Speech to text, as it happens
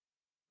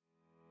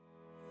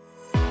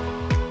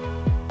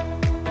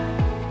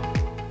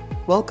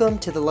Welcome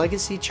to the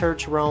Legacy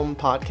Church Rome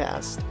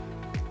podcast.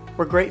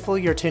 We're grateful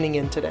you're tuning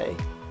in today.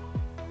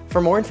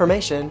 For more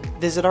information,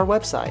 visit our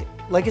website,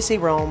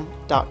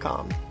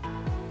 legacyrome.com.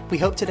 We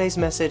hope today's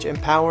message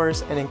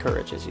empowers and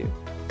encourages you.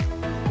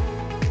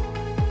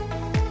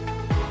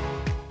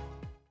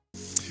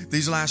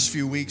 These last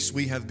few weeks,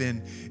 we have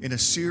been in a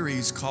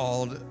series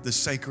called The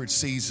Sacred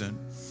Season.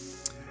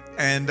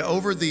 And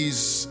over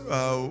these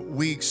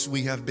weeks,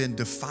 we have been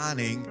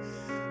defining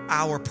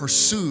our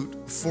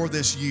pursuit for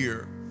this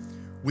year.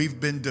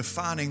 We've been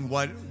defining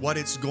what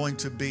it's going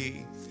to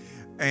be.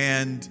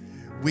 And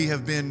we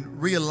have been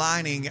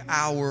realigning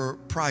our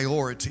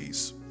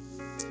priorities.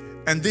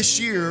 And this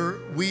year,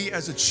 we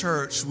as a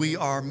church, we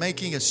are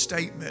making a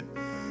statement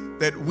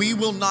that we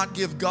will not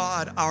give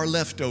God our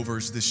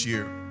leftovers this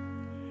year.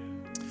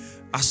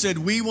 I said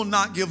we will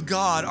not give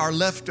God our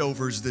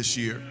leftovers this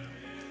year,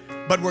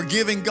 but we're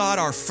giving God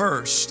our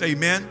first.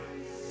 Amen.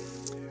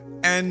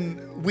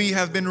 And we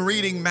have been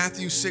reading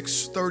Matthew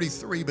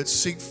 6:33, but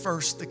seek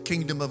first the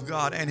kingdom of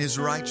God and his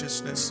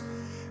righteousness,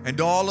 and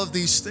all of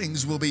these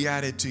things will be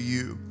added to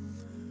you.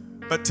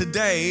 But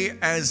today,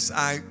 as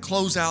we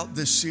close out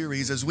this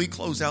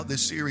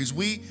series,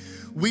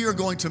 we are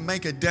going to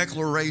make a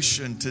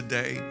declaration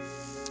today.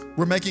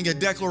 We're making a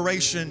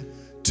declaration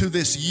to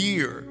this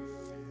year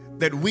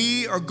that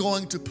we are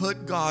going to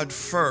put God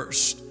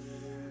first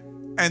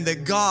and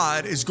that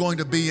God is going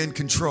to be in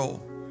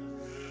control.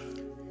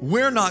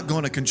 We're not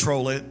going to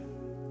control it,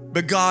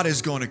 but God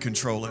is going to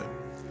control it.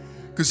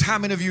 Because how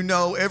many of you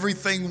know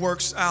everything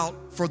works out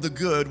for the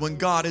good when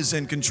God is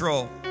in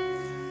control?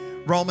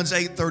 Romans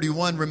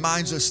 8:31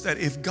 reminds us that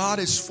if God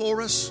is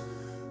for us,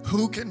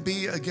 who can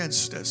be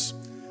against us?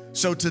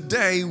 So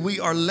today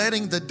we are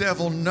letting the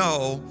devil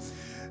know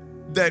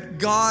that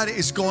God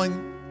is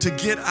going to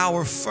get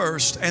our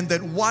first, and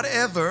that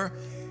whatever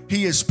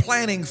he is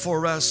planning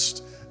for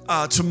us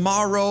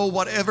tomorrow,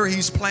 whatever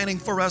he's planning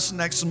for us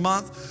next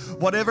month,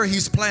 whatever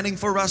he's planning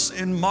for us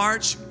in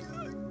March,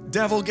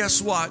 devil,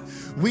 guess what?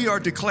 We are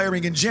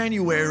declaring in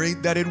January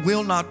that it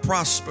will not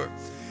prosper.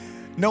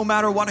 No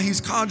matter what he's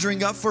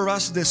conjuring up for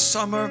us this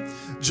summer,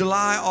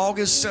 July,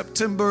 August,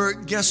 September,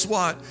 guess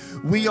what?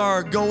 We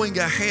are going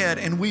ahead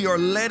and we are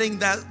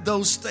letting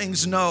those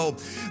things know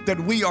that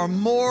we are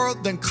more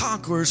than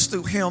conquerors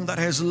through him that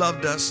has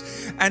loved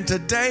us. And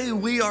today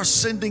we are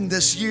sending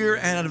this year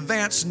an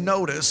advance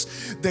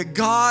notice that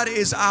God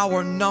is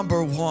our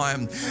number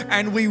one,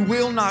 and we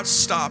will not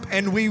stop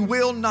and we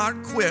will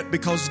not quit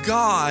because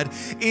God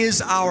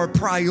is our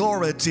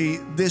priority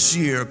this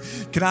year.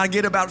 Can I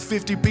get about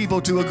 50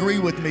 people to agree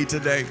with me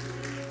today?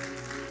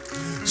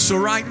 So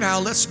right now,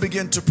 let's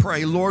begin to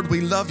pray. Lord,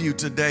 we love you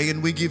today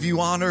and we give you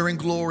honor and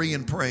glory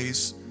and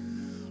praise.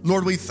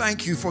 Lord, we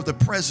thank you for the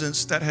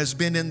presence that has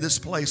been in this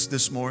place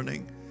this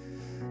morning.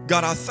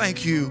 God, I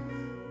thank you.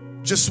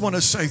 Just want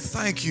to say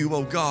thank you,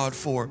 oh God,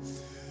 for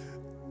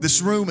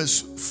this room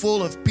is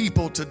full of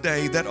people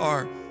today that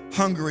are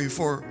hungry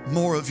for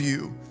more of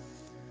you.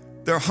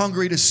 They're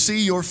hungry to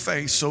see your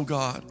face, oh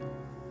God.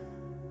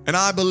 And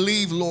I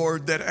believe,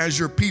 Lord, that as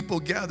your people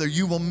gather,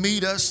 you will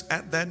meet us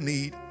at that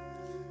need.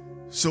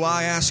 So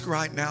I ask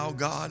right now,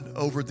 God,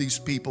 over these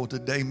people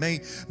today, may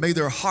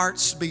their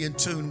hearts be in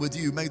tune with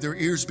you. May their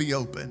ears be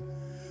open.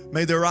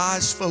 May their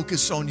eyes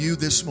focus on you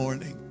this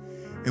morning.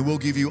 And we'll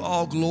give you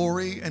all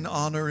glory and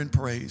honor and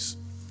praise.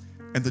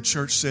 And the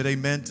church said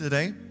amen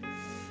today.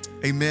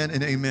 Amen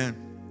and amen.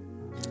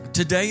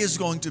 Today is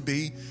going to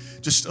be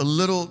just a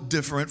little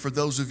different for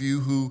those of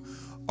you who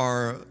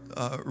are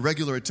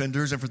regular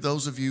attenders, and for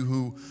those of you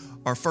who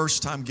are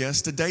first-time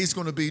guests. Today is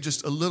going to be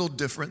just a little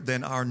different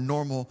than our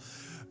normal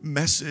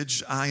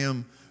message. I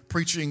am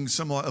preaching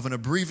somewhat of an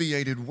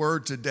abbreviated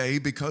word today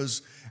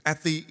because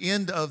at the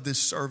end of this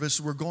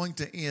service, we're going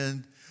to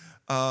end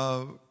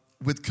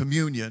with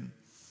communion.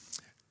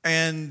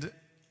 And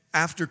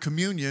after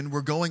communion,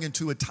 we're going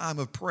into a time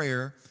of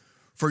prayer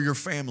for your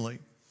family.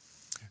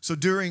 So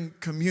during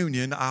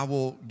communion, I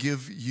will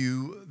give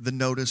you the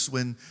notice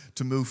when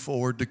to move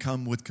forward to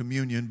come with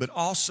communion. But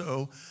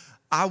also,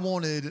 I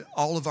wanted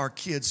all of our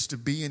kids to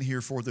be in here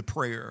for the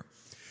prayer.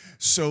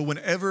 So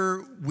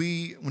whenever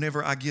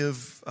I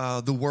give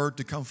the word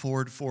to come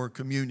forward for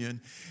communion,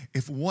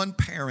 if one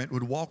parent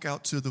would walk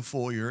out to the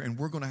foyer, and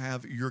we're going to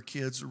have your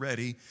kids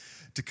ready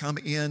to come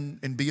in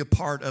and be a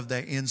part of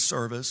that end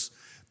service.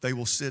 They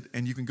will sit,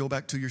 and you can go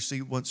back to your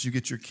seat once you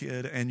get your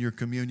kid and your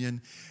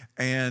communion,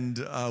 and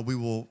we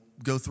will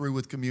go through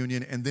with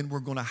communion, and then we're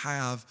going to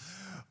have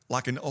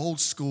like an old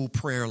school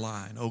prayer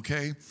line,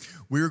 okay?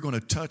 We're going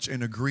to touch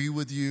and agree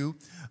with you.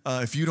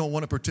 If you don't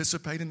want to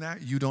participate in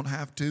that, you don't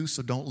have to,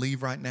 so don't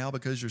leave right now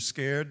because you're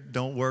scared.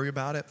 Don't worry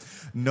about it.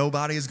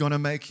 Nobody is going to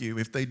make you.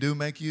 If they do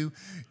make you,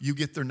 you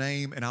get their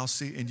name, and I'll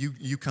see, and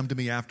you come to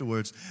me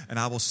afterwards, and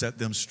I will set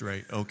them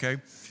straight, okay?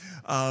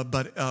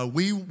 But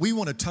we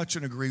want to touch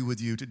and agree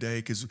with you today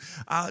because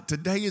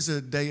today is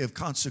a day of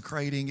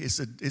consecrating. It's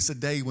a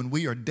day when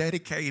we are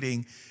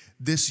dedicating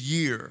this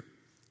year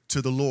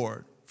to the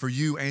Lord for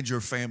you and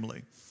your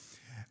family.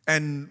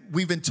 And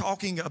we've been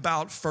talking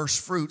about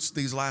first fruits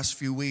these last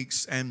few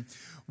weeks. And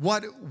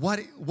what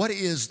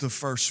is the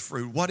first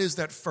fruit? What is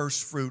that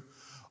first fruit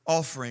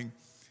offering?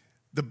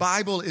 The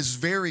Bible is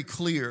very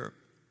clear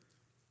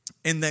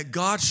in that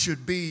God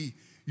should be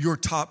your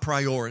top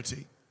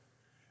priority.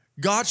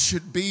 God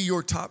should be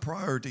your top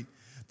priority.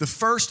 The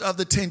first of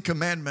the 10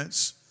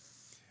 commandments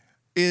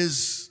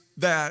is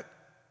that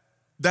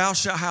thou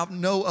shalt have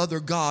no other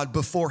God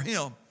before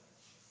him.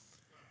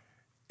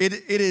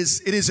 It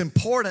is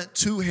important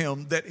to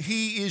him that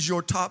he is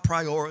your top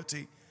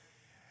priority.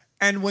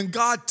 And when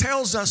God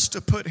tells us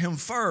to put him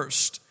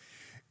first,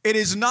 it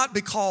is not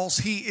because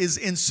he is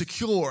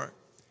insecure.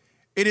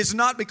 It is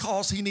not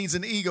because he needs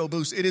an ego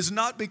boost. It is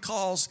not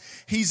because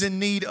he's in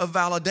need of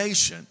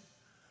validation.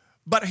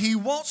 But he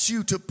wants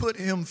you to put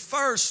him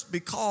first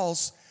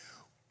because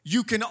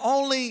you can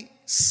only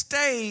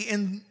stay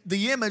in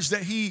the image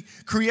that he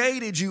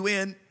created you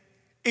in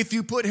if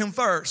you put him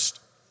first.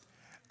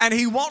 And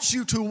he wants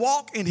you to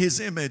walk in his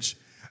image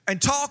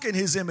and talk in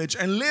his image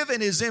and live in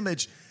his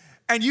image.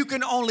 And you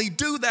can only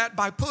do that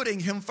by putting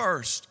him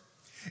first.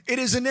 It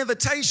is an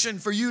invitation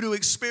for you to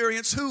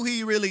experience who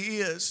he really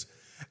is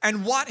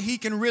and what he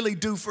can really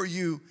do for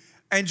you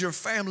and your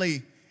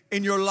family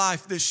in your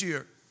life this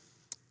year.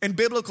 In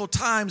biblical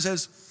times,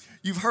 as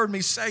you've heard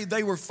me say,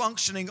 they were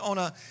functioning on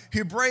a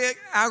Hebraic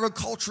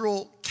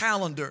agricultural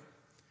calendar.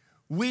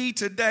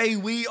 Today,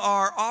 we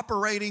are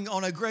operating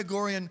on a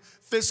Gregorian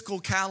fiscal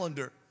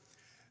calendar.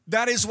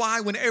 That is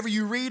why whenever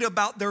you read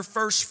about their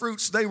first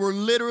fruits, they were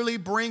literally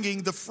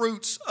bringing the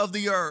fruits of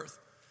the earth.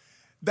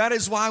 That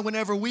is why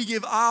whenever we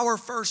give our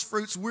first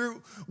fruits,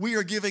 we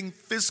are giving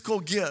fiscal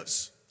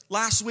gifts.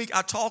 Last week,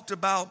 I talked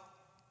about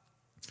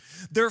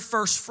their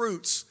first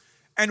fruits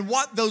and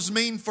what those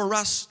mean for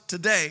us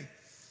today.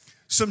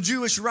 Some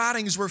Jewish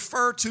writings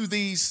refer to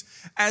these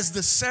as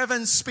the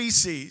 7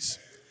 species.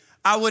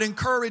 I would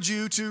encourage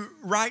you to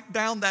write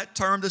down that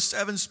term, the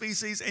 7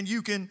 species, and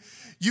you can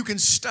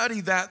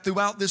study that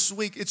throughout this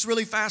week. It's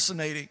really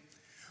fascinating.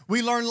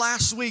 We learned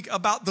last week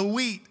about the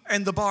wheat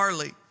and the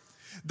barley.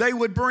 They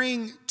would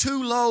bring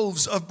 2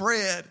 loaves of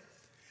bread,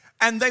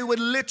 and they would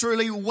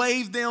literally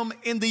wave them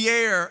in the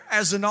air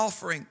as an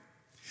offering.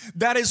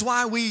 That is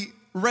why we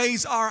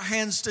raise our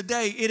hands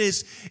today. It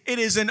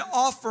is an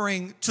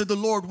offering to the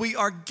Lord. We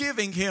are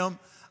giving him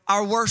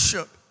our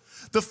worship.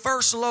 The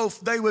first loaf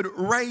they would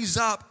raise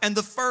up, and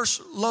the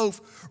first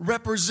loaf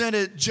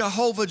represented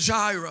Jehovah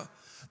Jireh,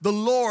 the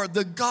Lord,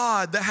 the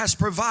God that has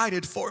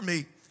provided for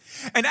me.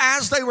 And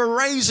as they were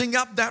raising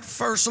up that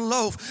first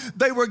loaf,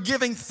 they were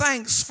giving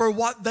thanks for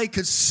what they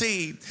could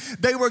see.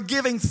 They were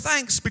giving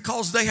thanks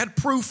because they had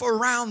proof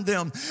around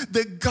them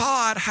that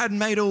God had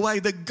made a way,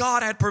 that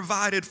God had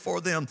provided for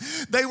them.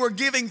 They were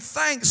giving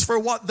thanks for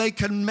what they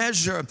could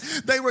measure.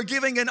 They were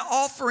giving an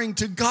offering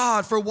to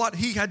God for what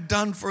he had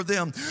done for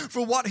them,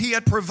 for what he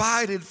had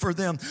provided for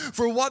them,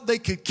 for what they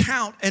could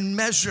count and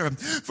measure.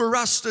 For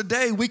us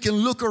today, we can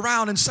look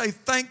around and say,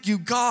 thank you,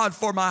 God,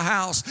 for my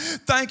house.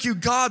 Thank you,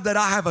 God, that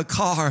I have a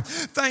car.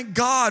 Thank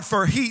God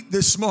for heat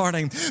this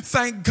morning.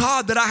 Thank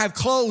God that I have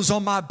clothes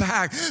on my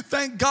back.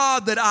 Thank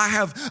God that I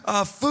have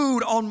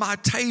food on my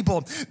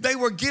table. They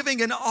were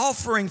giving an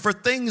offering for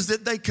things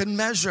that they could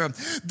measure.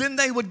 Then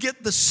they would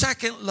get the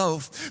second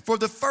loaf. For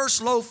the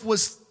first loaf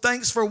was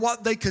thanks for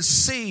what they could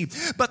see,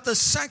 but the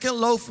second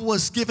loaf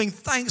was giving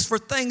thanks for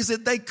things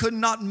that they could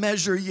not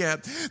measure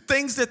yet,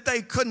 things that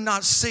they could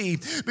not see,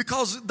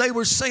 because they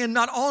were saying,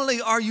 not only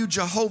are you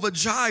Jehovah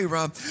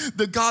Jireh,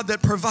 the God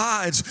that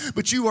provides,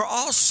 but you are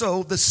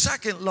also the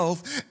second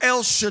loaf,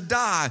 El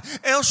Shaddai.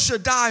 El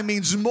Shaddai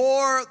means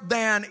more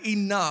than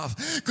enough,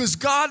 because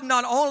God,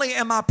 not only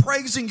am I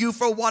praising you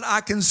for what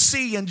I can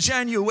see in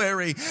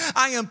January,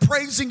 I am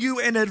praising you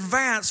in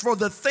advance for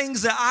the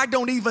things that I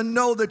don't even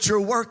know that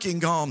you're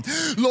working on.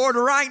 Lord,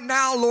 right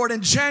now, Lord,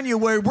 in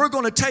January, we're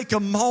going to take a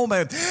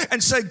moment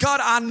and say, God,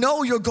 I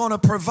know you're going to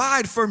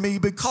provide for me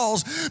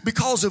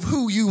because of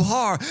who you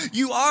are.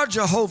 You are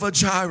Jehovah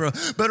Jireh.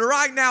 But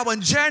right now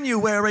in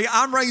January,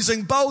 I'm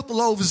raising both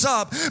loaves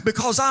up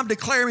because I'm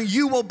declaring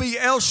you will be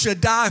El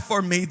Shaddai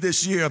for me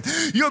this year.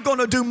 You're going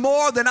to do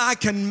more than I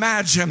can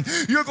imagine.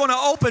 You're going to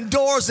open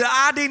doors that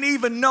I didn't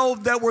even know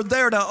that were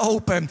there to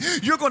open.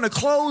 You're going to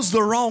close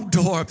the wrong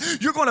door.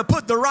 You're going to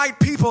put the right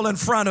people in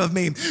front of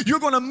me. You're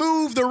going to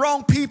move the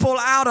wrong people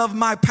out of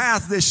my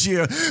path this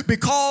year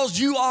because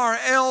you are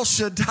El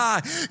Shaddai.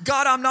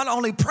 God, I'm not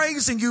only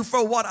praising you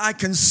for what I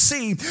can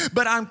see,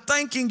 but I'm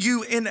thanking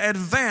you in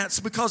advance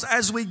because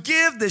as we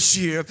give this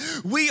year,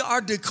 we are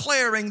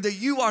declaring that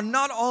you are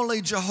not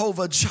only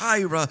Jehovah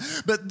Jireh,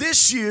 but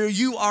this year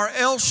you are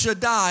El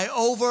Shaddai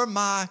over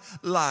my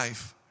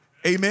life.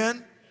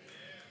 Amen?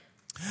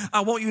 I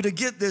want you to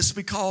get this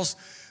because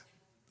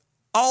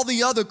all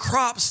the other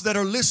crops that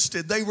are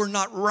listed, they were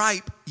not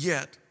ripe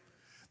yet.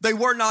 They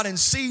were not in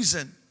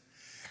season.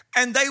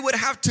 And they would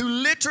have to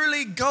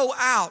literally go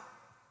out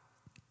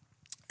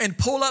and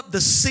pull up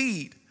the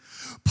seed,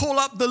 pull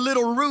up the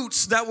little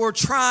roots that were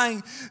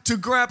trying to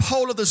grab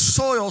hold of the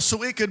soil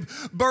so it could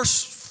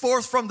burst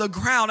forth from the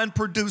ground and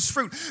produce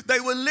fruit. They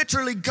would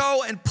literally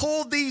go and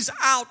pull these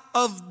out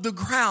of the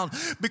ground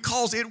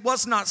because it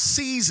was not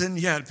seasoned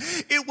yet.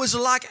 It was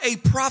like a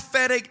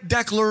prophetic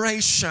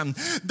declaration.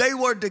 They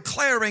were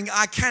declaring,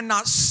 I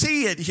cannot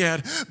see it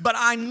yet, but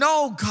I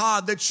know,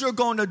 God, that you're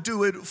going to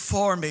do it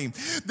for me.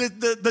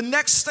 The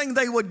next thing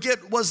they would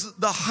get was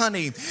the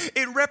honey.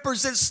 It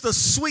represents the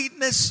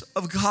sweetness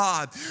of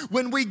God.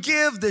 When we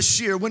give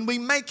this year, when we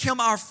make him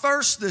our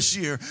first this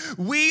year,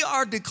 we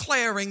are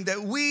declaring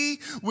that we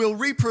will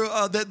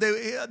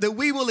that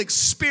we will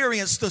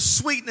experience the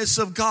sweetness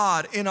of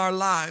God in our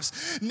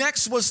lives.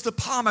 Next was the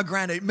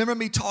pomegranate. Remember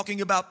me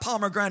talking about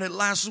pomegranate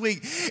last week?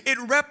 It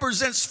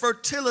represents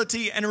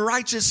fertility and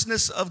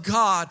righteousness of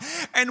God.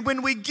 And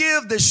when we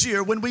give this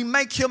year, when we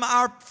make him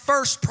our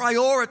first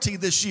priority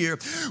this year,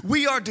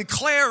 we are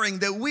declaring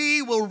that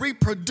we will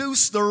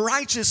reproduce the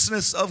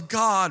righteousness of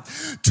God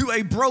to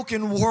a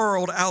broken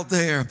world out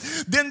there.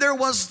 Then there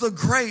was the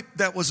grape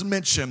that was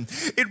mentioned.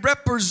 It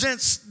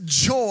represents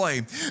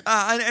joy.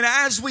 And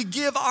as we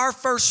give our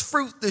first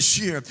fruit this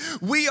year,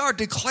 we are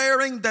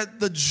declaring that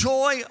the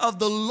joy of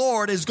the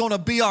Lord is going to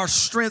be our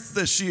strength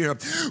this year.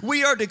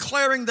 We are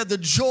declaring that the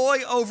joy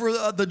of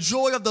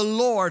the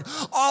Lord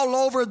all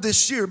over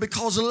this year,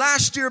 because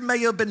last year may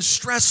have been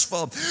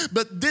stressful,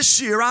 but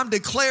this year I'm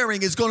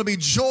declaring is going to be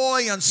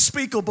joy,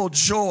 unspeakable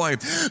joy.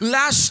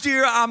 Last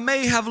year I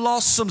may have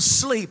lost some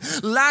sleep.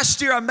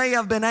 Last year I may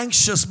have been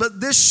anxious, but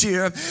this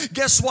year,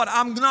 guess what?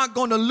 I'm not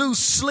going to lose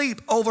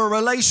sleep over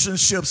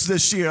relationships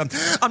this year.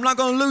 I'm not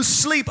going to lose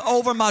sleep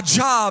over my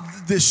job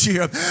this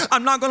year.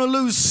 I'm not going to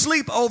lose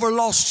sleep over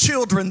lost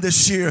children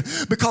this year,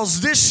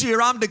 because this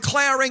year I'm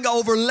declaring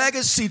over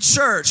Legacy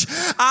Church,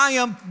 I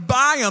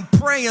am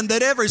praying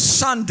that every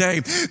Sunday,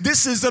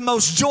 this is the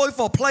most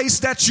joyful place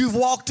that you've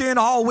walked in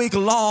all week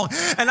long,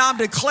 and I'm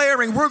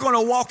declaring we're going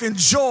to walk in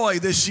joy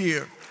this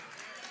year.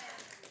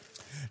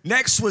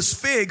 Next was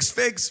figs.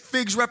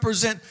 Figs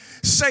represent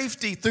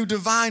safety through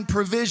divine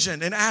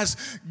provision. And as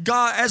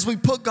we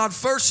put God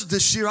first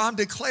this year, I'm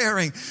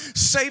declaring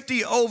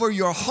safety over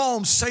your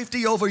home,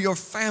 safety over your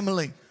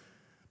family,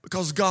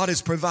 because God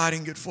is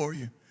providing it for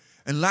you.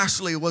 And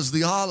lastly was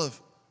the olive.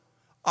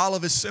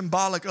 Olive is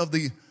symbolic of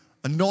the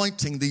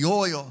anointing, the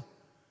oil.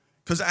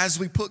 Because as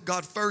we put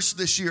God first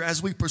this year,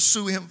 as we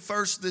pursue him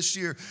first this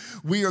year,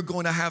 we are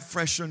going to have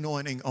fresh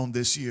anointing on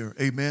this year.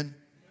 Amen.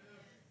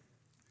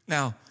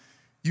 Now,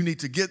 you need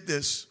to get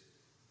this,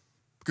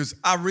 because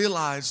I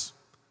realize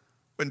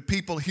when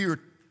people hear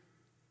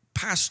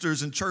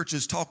pastors and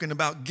churches talking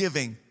about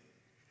giving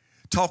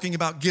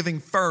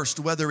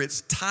first, whether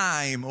it's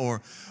time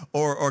or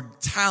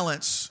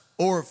talents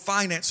or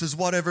finances,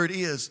 whatever it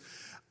is,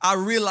 I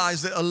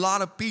realize that a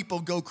lot of people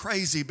go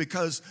crazy,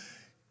 because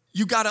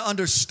you got to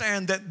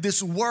understand that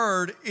this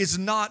word is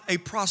not a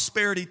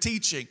prosperity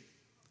teaching,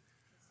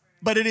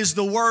 but it is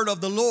the word of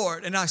the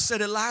Lord. And I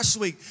said it last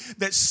week,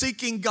 that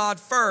seeking God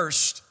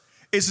first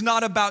is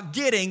not about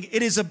getting,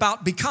 it is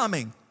about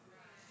becoming.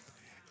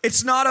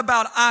 It's not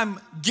about I'm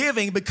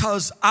giving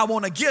because I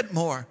want to get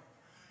more,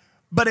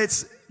 but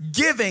it's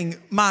giving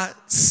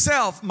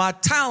myself, my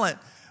talent,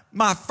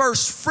 my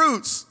first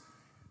fruits,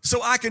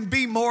 so I can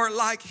be more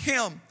like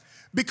him.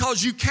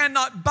 Because you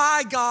cannot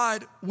buy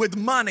God with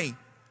money,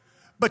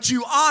 but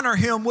you honor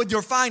him with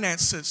your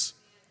finances.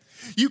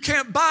 You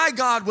can't buy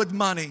God with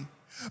money,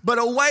 but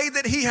a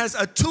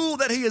tool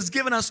that he has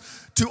given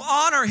us to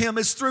honor him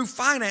is through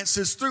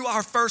finances, through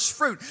our first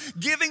fruit.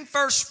 Giving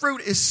first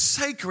fruit is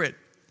sacred.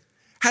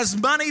 Has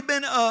money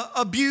been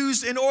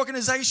abused in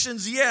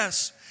organizations?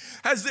 Yes.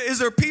 Is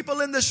there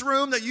people in this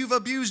room that you've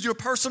abused your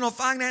personal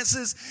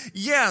finances?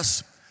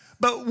 Yes.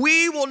 But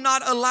we will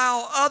not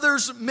allow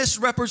others'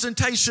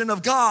 misrepresentation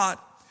of God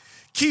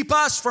keep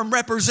us from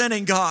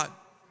representing God.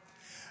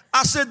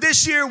 I said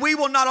this year we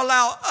will not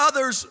allow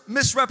others'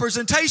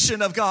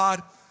 misrepresentation of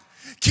God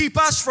keep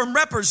us from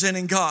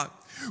representing God.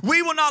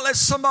 We will not let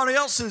somebody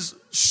else's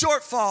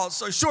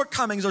shortfalls or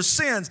shortcomings or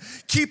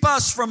sins keep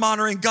us from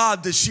honoring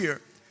God this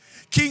year.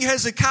 King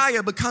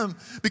Hezekiah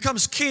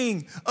becomes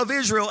king of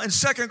Israel in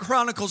 2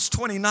 Chronicles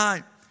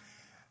 29.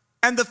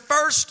 And the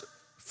first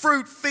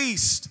fruit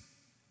feast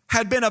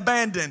had been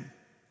abandoned,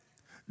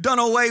 done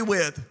away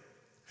with.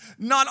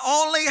 Not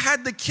only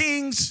had the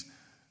kings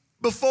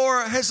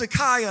before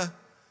Hezekiah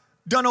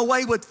done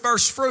away with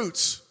first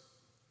fruits,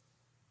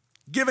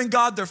 giving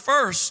God their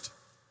first,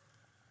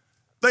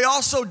 they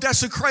also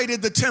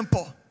desecrated the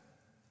temple.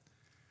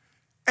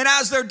 And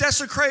as they're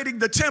desecrating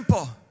the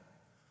temple,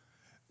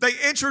 they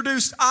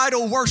introduced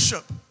idol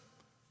worship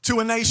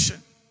to a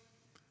nation.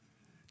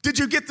 Did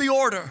you get the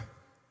order?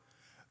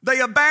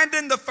 They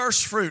abandoned the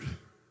first fruit.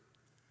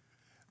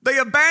 They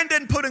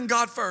abandoned putting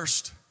God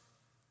first.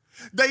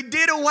 They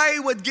did away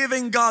with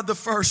giving God the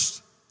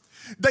first.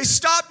 They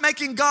stopped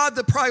making God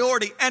the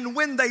priority. And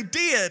when they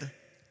did,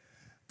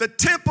 the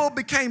temple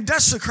became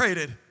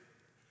desecrated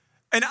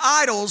and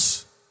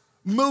idols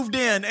moved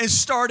in and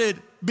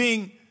started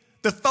being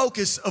the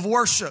focus of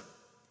worship.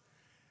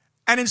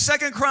 And in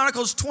 2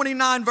 Chronicles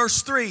 29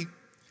 verse 3,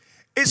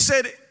 it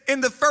said,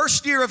 in the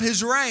first year of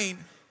his reign,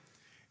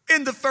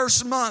 in the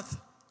first month,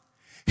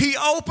 he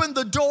opened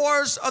the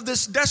doors of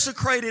this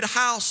desecrated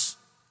house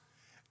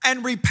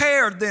and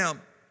repaired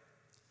them.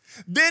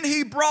 Then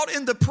he brought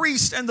in the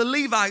priests and the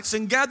Levites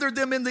and gathered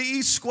them in the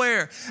east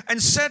square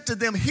and said to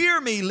them,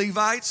 "Hear me,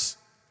 Levites.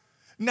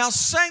 Now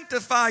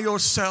sanctify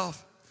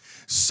yourself.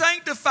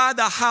 Sanctify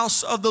the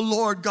house of the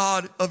Lord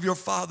God of your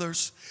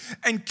fathers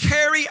and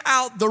carry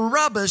out the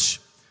rubbish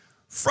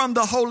from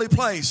the holy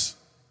place."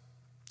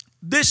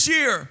 This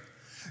year,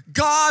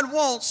 God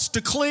wants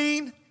to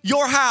clean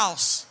your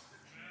house.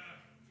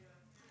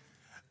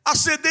 I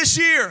said this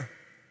year,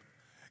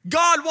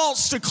 God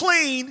wants to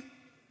clean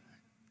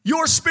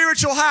your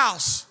spiritual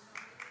house.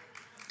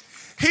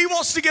 He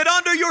wants to get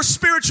under your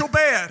spiritual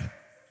bed.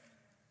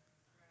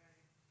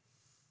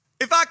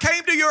 If I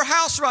came to your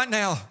house right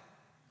now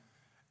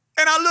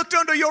and I looked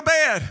under your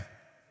bed,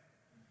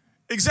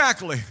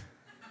 exactly.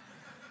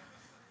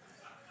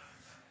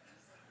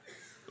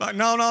 Like,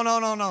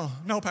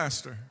 no,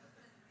 Pastor.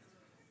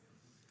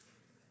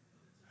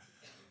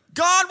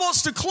 God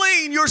wants to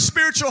clean your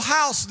spiritual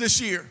house this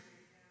year.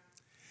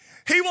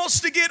 He wants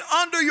to get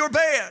under your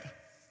bed.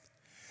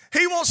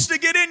 He wants to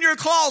get in your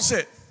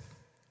closet.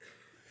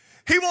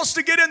 He wants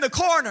to get in the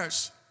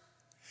corners.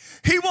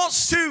 He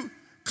wants to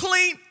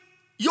clean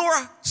your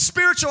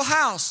spiritual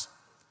house.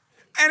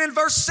 And in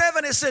verse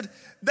 7 it said,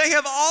 they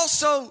have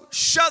also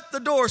shut the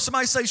doors.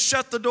 Somebody say,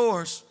 shut the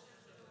doors.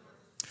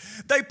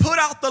 They put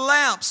out the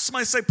lamps.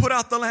 Somebody say, put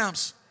out the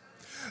lamps.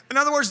 In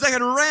other words, they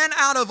had ran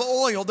out of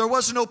oil. There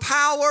was no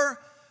power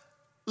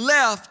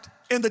left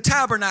in the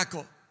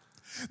tabernacle.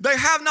 They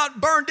have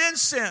not burned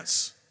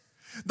incense.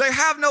 They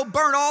have no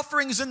burnt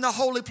offerings in the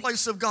holy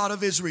place of God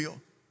of Israel.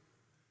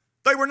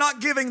 They were not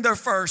giving their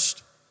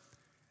first.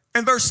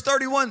 In verse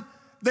 31,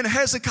 then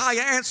Hezekiah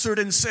answered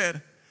and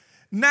said,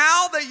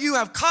 now that you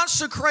have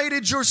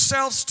consecrated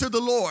yourselves to the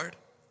Lord,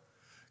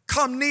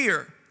 come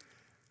near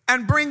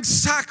and bring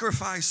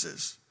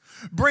sacrifices.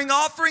 Bring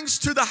offerings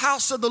to the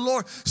house of the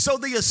Lord. So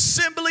the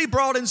assembly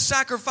brought in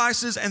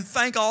sacrifices and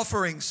thank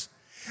offerings.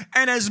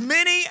 And as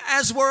many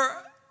as were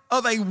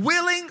of a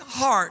willing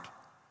heart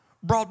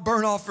brought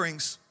burnt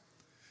offerings.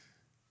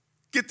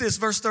 Get this,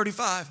 verse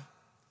 35.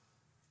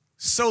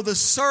 So the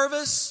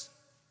service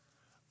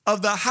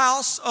of the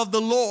house of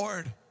the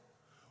Lord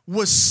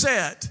was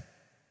set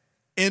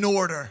in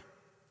order.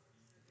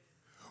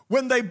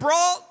 When they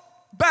brought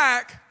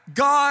back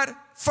God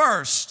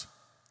first,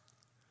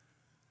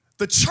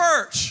 the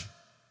church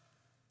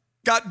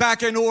got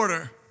back in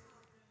order.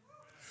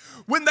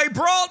 When they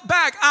brought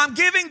back, I'm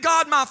giving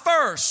God my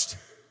first,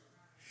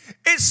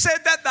 it said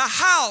that the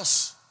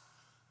house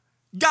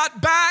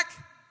got back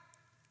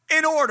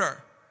in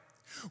order.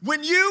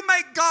 When you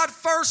make God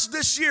first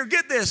this year,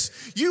 get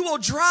this, you will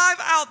drive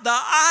out the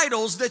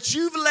idols that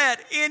you've let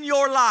in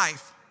your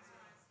life.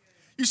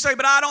 You say,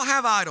 but I don't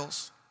have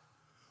idols.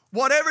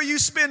 Whatever you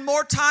spend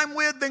more time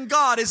with than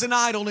God is an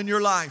idol in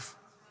your life.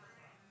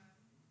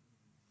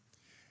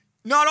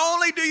 Not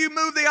only do you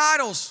move the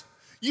idols,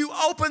 you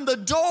open the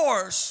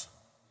doors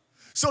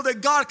so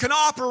that God can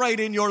operate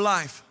in your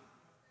life.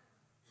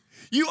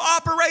 You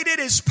operate in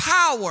His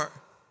power.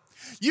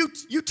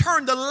 You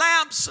turn the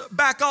lamps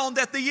back on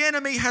that the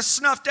enemy has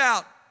snuffed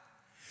out.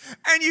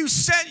 And you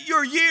set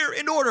your year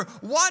in order.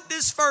 What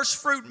does first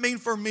fruit mean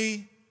for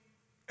me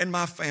and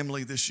my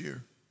family this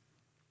year?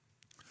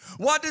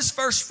 What does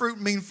first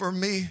fruit mean for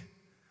me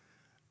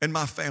and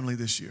my family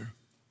this year?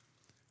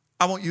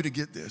 I want you to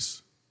get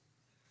this.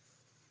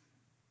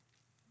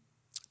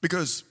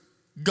 Because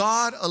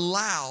God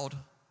allowed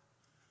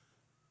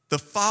the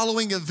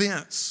following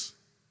events,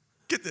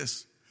 get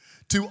this,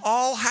 to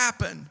all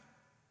happen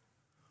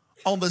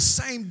on the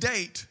same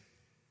date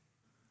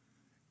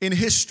in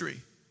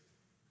history.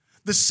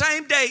 The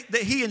same date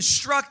that He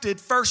instructed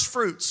first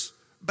fruits.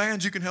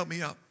 Bands, you can help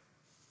me up.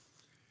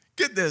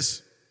 Get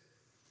this.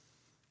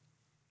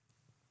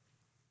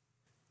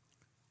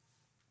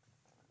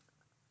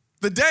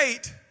 The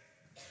date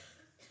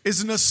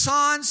is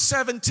Nisan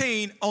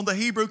 17 on the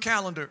Hebrew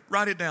calendar.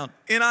 Write it down.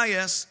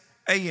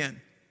 N-I-S-A-N.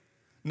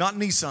 Not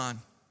Nissan.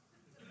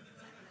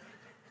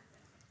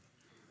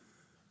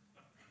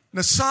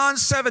 Nisan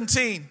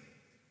 17.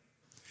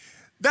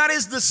 That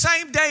is the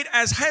same date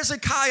as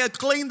Hezekiah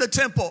cleaned the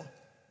temple.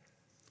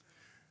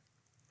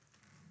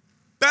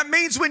 That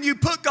means when you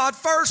put God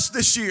first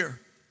this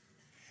year,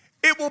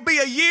 it will be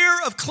a year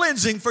of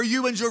cleansing for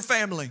you and your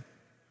family.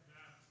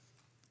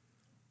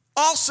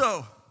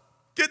 Also,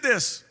 get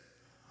this.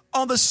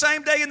 On the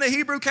same day in the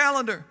Hebrew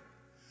calendar,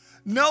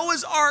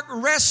 Noah's ark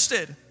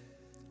rested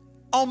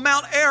on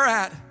Mount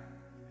Ararat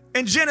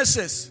in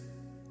Genesis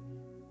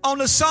on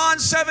Nisan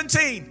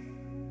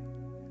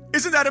 17.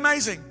 Isn't that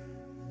amazing?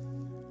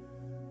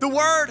 The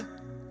word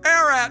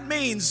Ararat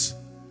means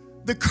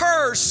the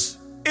curse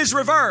is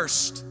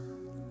reversed.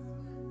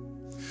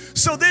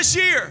 So this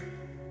year,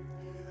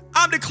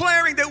 I'm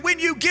declaring that when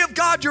you give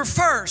God your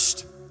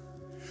first,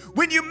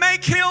 when you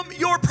make Him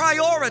your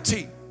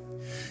priority,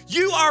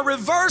 you are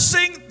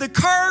reversing the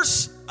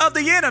curse of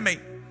the enemy.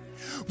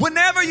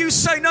 Whenever you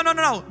say, no,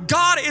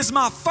 God is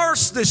my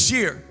first this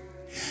year,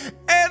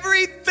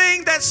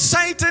 Everything that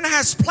Satan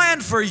has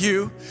planned for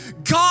you,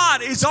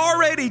 God is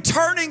already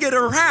turning it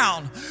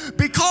around,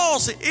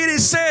 because it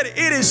is said,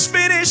 it is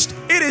finished,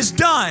 it is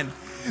done.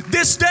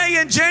 This day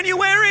in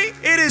January,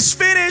 it is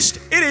finished,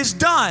 it is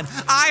done.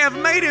 I have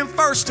made him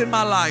first in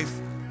my life.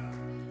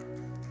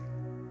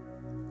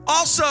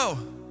 Also,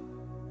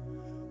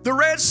 the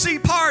Red Sea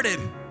parted.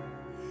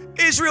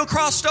 Israel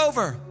crossed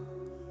over.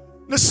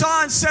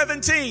 Psalm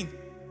 17.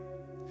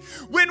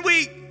 When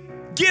we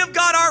give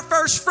God our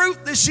first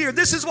fruit this year,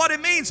 this is what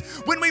it means.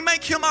 When we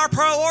make him our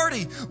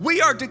priority,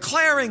 we are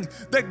declaring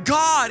that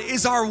God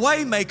is our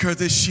way maker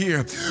this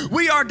year.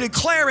 We are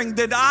declaring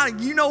that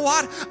you know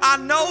what? I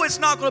know it's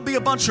not going to be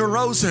a bunch of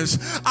roses.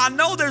 I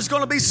know there's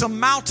going to be some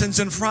mountains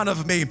in front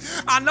of me.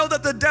 I know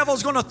that the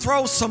devil's going to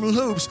throw some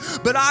loops,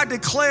 but I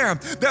declare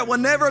that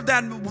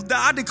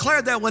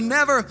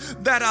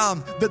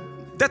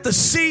that the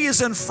sea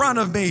is in front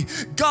of me.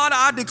 God,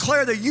 I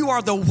declare that you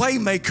are the way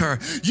maker.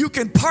 You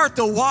can part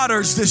the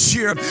waters this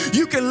year.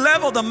 You can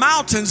level the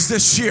mountains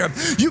this year.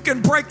 You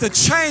can break the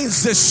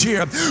chains this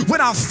year. When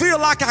I feel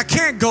like I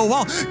can't go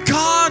on,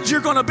 God, you're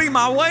going to be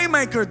my way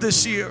maker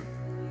this year.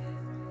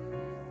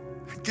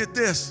 Get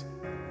this.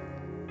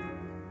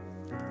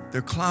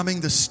 They're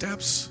climbing the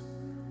steps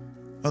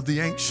of the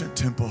ancient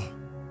temple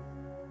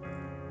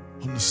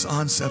on the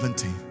Psalm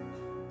 17.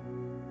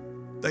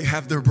 They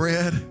have their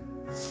bread.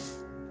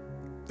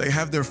 They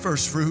have their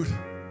first fruit.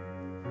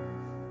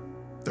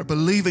 They're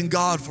believing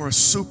God for a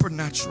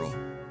supernatural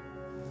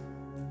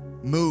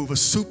move, a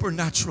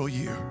supernatural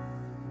year.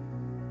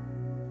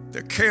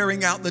 They're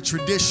carrying out the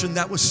tradition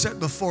that was set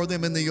before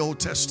them in the Old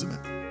Testament.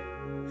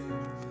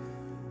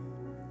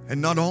 And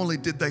not only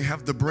did they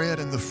have the bread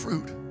and the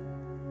fruit,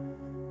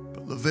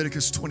 but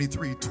Leviticus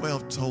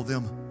 23:12 told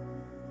them,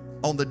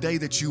 on the day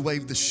that you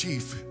wave the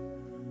sheaf,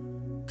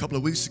 a couple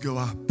of weeks ago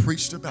I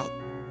preached about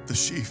the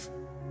sheaf,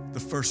 the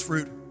first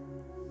fruit.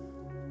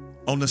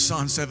 On the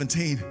Psalm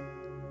 17,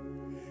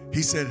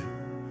 he said,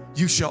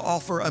 you shall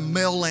offer a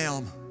male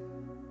lamb,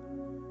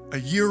 a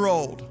year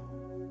old,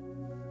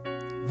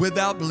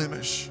 without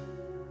blemish,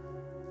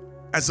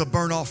 as a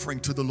burnt offering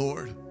to the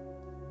Lord.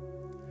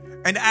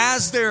 And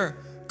as they're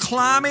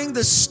climbing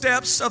the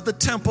steps of the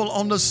temple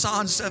on the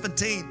Psalm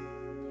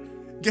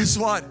 17, guess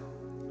what?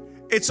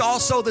 It's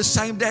also the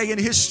same day in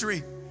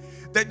history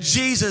that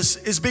Jesus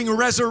is being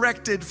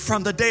resurrected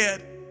from the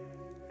dead.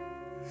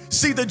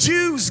 See, the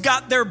Jews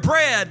got their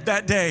bread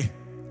that day,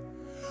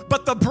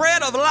 but the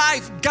bread of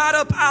life got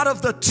up out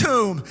of the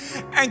tomb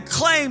and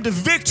claimed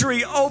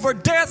victory over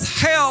death,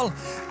 hell,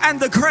 and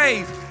the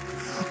grave.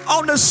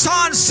 On the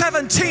Psalm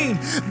 17,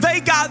 they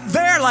got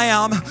their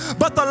lamb,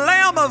 but the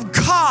Lamb of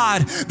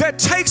God that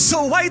takes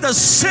away the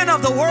sin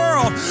of the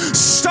world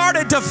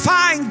started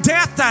defying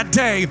death that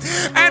day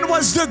and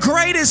was the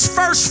greatest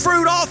first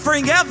fruit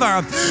offering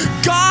ever.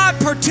 God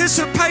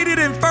participated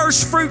in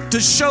first fruit to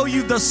show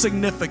you the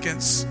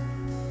significance.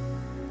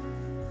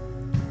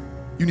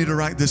 You need to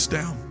write this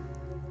down.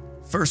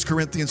 1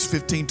 Corinthians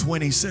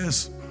 15:20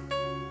 says,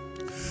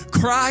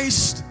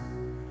 Christ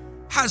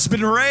has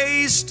been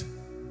raised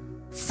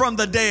from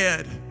the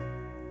dead,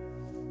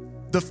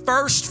 the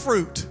first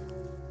fruit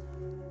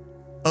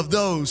of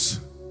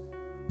those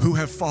who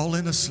have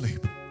fallen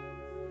asleep.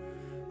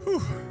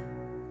 Whew.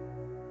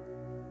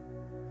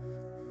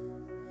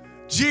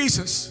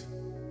 Jesus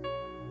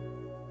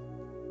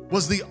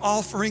was the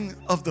offering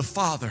of the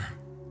Father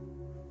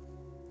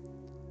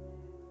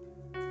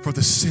for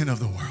the sin of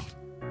the world.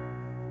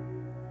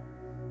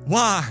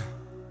 Why?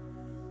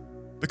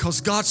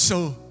 Because God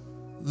so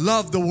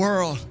loved the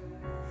world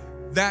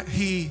that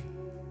he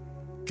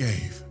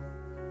gave.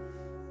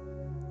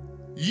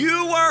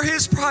 You were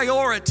his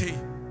priority,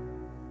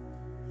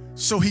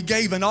 so he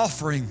gave an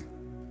offering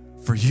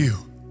for you.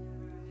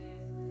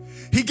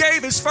 He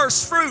gave his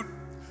first fruit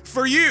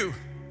for you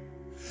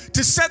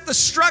to set the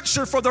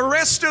structure for the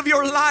rest of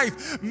your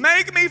life.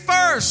 Make me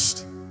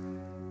first.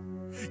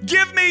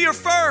 Give me your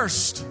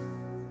first.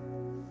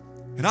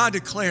 And I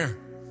declare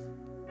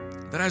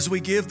that as we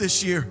give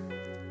this year,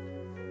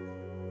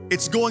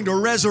 it's going to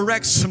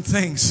resurrect some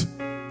things.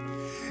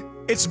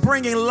 It's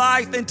bringing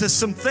life into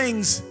some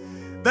things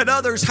that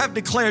others have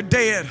declared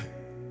dead.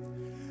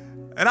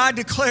 And I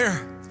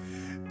declare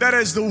that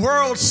as the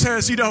world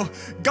says,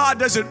 God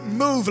doesn't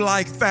move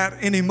like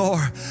that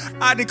anymore.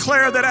 I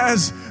declare that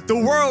as the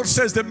world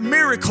says that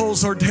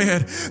miracles are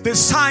dead, that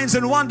signs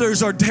and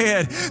wonders are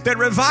dead, that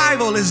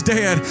revival is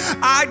dead,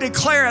 I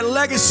declare at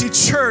Legacy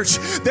Church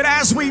that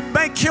as we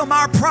make him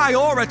our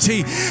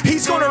priority,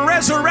 he's going to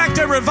resurrect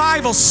a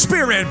revival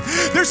spirit.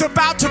 There's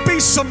about to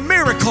be some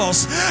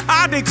miracles.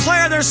 I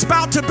declare there's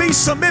about to be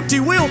some empty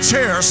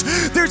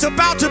wheelchairs. There's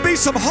about to be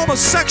some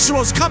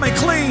homosexuals coming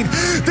clean.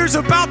 There's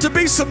about to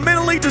be some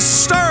mentally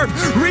disturbed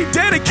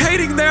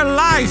rededicating their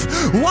life.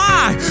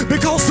 Why?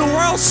 Because the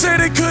world said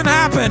it couldn't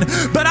happen.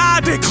 But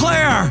I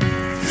declare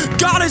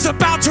God is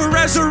about to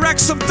resurrect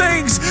some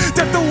things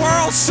that the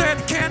world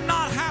said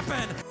cannot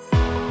happen.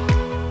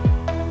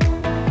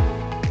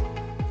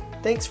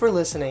 Thanks for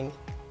listening.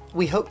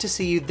 We hope to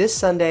see you this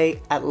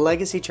Sunday at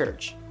Legacy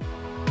Church.